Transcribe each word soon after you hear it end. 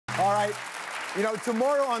right. You know,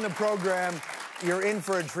 tomorrow on the program, you're in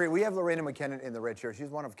for a treat. We have Loreena McKennitt in the Rich here. She's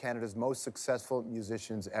one of Canada's most successful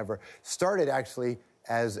musicians ever. Started, actually,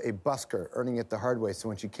 as a busker, earning it the hard way. So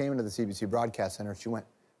when she came into the CBC Broadcast Centre, she went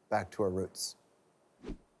back to her roots.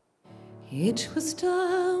 It was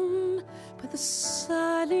down by the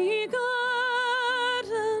Sally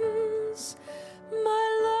Gardens,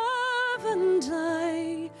 my love and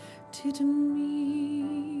I did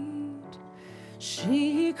meet.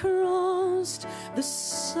 She crossed the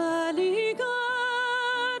Sally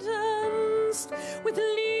Gardens with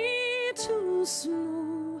little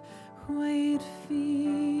snow white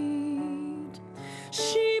feet.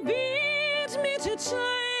 She bid me to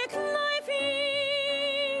take life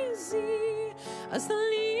easy as the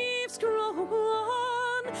leaves grow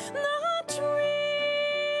on the tree.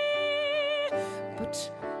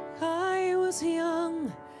 But I was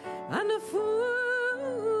young and foolish,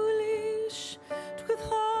 and with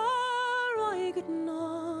her I could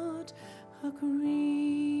not agree.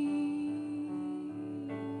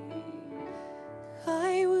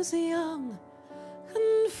 I was young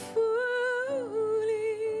and foolish,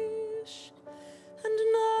 and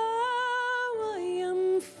now I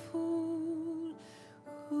am full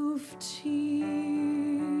of tears.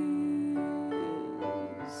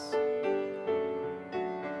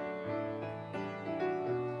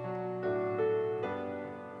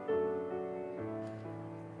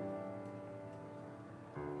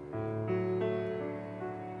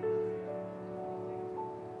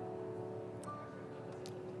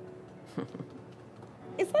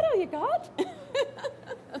 Is that all you got?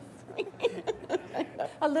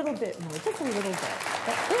 A little bit more, just a little bit.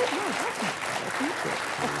 That's good. No, that's not bad. Thank you.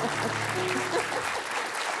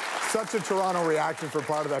 Such a Toronto reaction for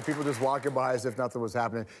part of that. People just walking by as if nothing was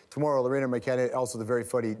happening. Tomorrow, Loreena McKennitt, also the very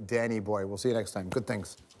funny Danny Boy. We'll see you next time. Good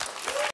things.